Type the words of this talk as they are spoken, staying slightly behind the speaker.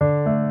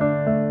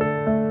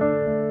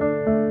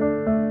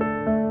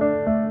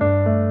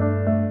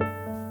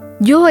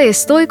Yo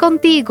estoy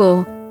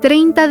contigo,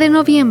 30 de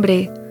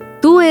noviembre.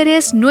 Tú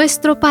eres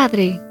nuestro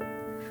Padre.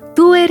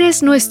 Tú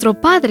eres nuestro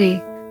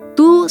Padre.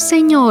 Tú,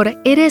 Señor,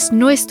 eres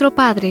nuestro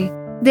Padre.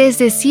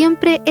 Desde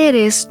siempre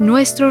eres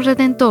nuestro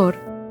Redentor.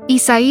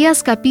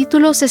 Isaías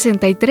capítulo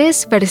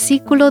 63,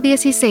 versículo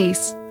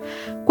 16.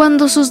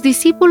 Cuando sus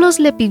discípulos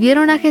le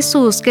pidieron a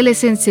Jesús que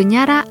les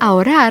enseñara a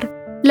orar,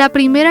 la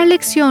primera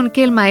lección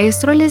que el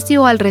Maestro les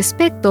dio al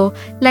respecto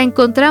la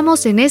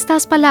encontramos en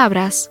estas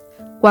palabras: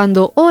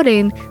 cuando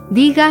oren,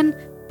 digan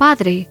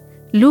Padre.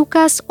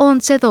 Lucas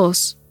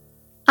 11:2.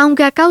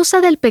 Aunque a causa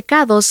del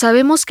pecado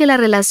sabemos que la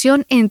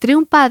relación entre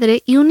un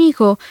padre y un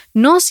hijo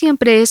no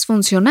siempre es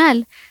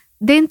funcional,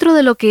 dentro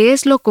de lo que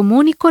es lo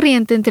común y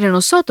corriente entre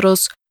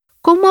nosotros,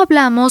 ¿cómo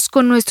hablamos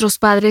con nuestros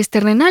padres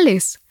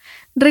terrenales?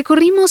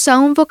 ¿Recurrimos a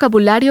un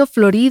vocabulario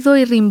florido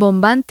y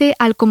rimbombante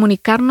al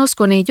comunicarnos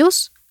con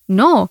ellos?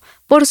 No,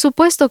 por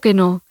supuesto que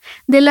no.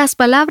 De las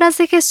palabras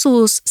de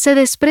Jesús se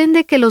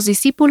desprende que los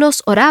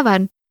discípulos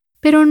oraban,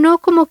 pero no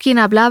como quien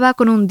hablaba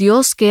con un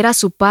Dios que era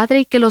su Padre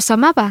y que los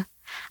amaba.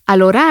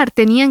 Al orar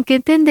tenían que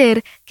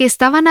entender que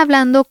estaban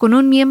hablando con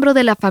un miembro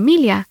de la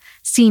familia,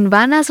 sin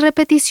vanas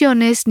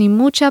repeticiones ni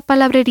mucha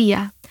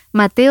palabrería.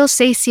 Mateo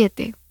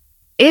 6:7.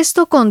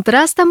 Esto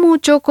contrasta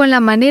mucho con la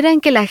manera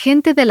en que la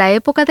gente de la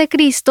época de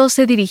Cristo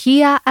se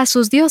dirigía a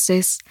sus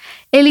dioses.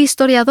 El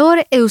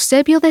historiador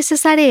Eusebio de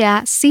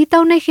Cesarea cita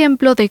un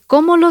ejemplo de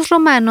cómo los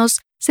romanos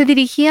se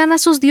dirigían a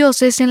sus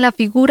dioses en la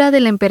figura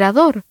del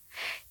emperador.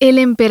 El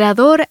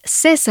emperador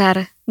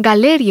César,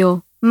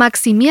 Galerio,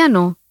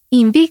 Maximiano,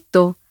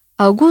 Invicto,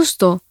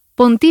 Augusto,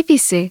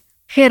 Pontífice,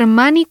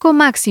 Germánico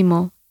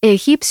Máximo,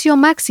 Egipcio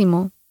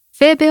Máximo,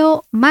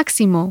 Febeo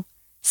Máximo,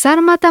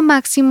 Sármata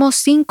Máximo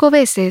 5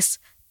 veces,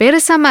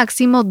 Persa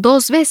Máximo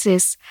 2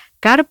 veces,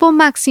 Carpo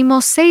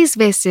Máximo 6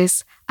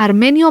 veces,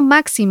 Armenio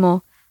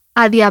Máximo,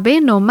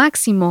 Adiabeno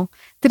Máximo,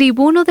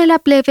 Tribuno de la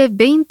plebe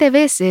 20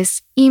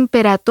 veces,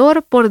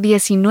 Imperator por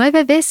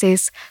 19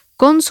 veces,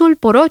 Cónsul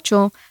por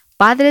 8,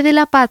 Padre de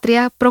la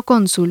patria,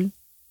 procónsul.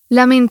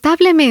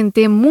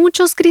 Lamentablemente,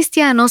 muchos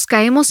cristianos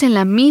caemos en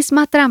la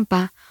misma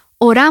trampa.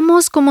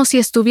 Oramos como si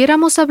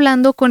estuviéramos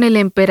hablando con el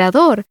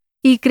emperador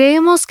y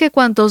creemos que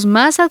cuantos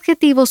más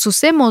adjetivos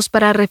usemos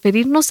para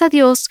referirnos a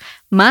Dios,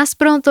 más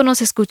pronto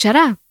nos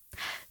escuchará.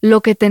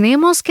 Lo que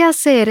tenemos que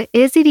hacer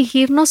es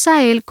dirigirnos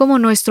a Él como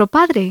nuestro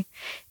Padre.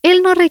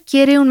 Él no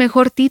requiere un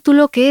mejor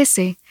título que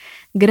ese.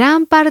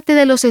 Gran parte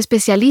de los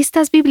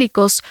especialistas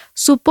bíblicos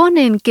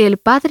suponen que el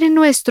Padre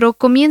Nuestro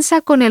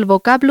comienza con el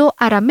vocablo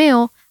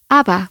arameo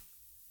Abba.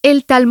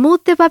 El Talmud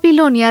de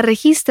Babilonia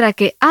registra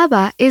que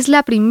Abba es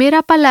la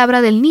primera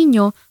palabra del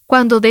niño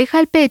cuando deja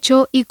el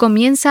pecho y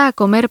comienza a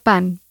comer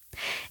pan.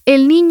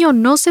 El niño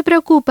no se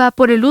preocupa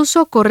por el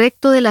uso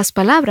correcto de las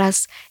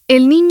palabras.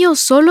 El niño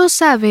solo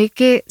sabe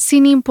que,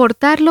 sin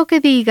importar lo que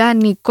diga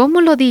ni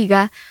cómo lo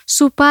diga,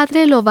 su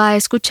padre lo va a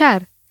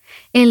escuchar.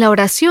 En la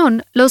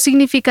oración, lo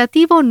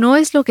significativo no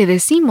es lo que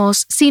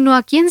decimos, sino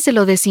a quién se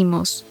lo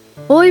decimos.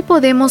 Hoy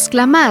podemos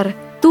clamar: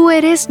 Tú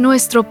eres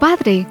nuestro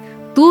Padre.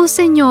 Tú,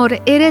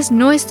 Señor, eres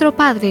nuestro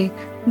Padre.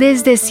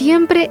 Desde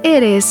siempre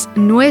eres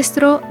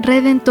nuestro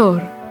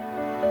Redentor.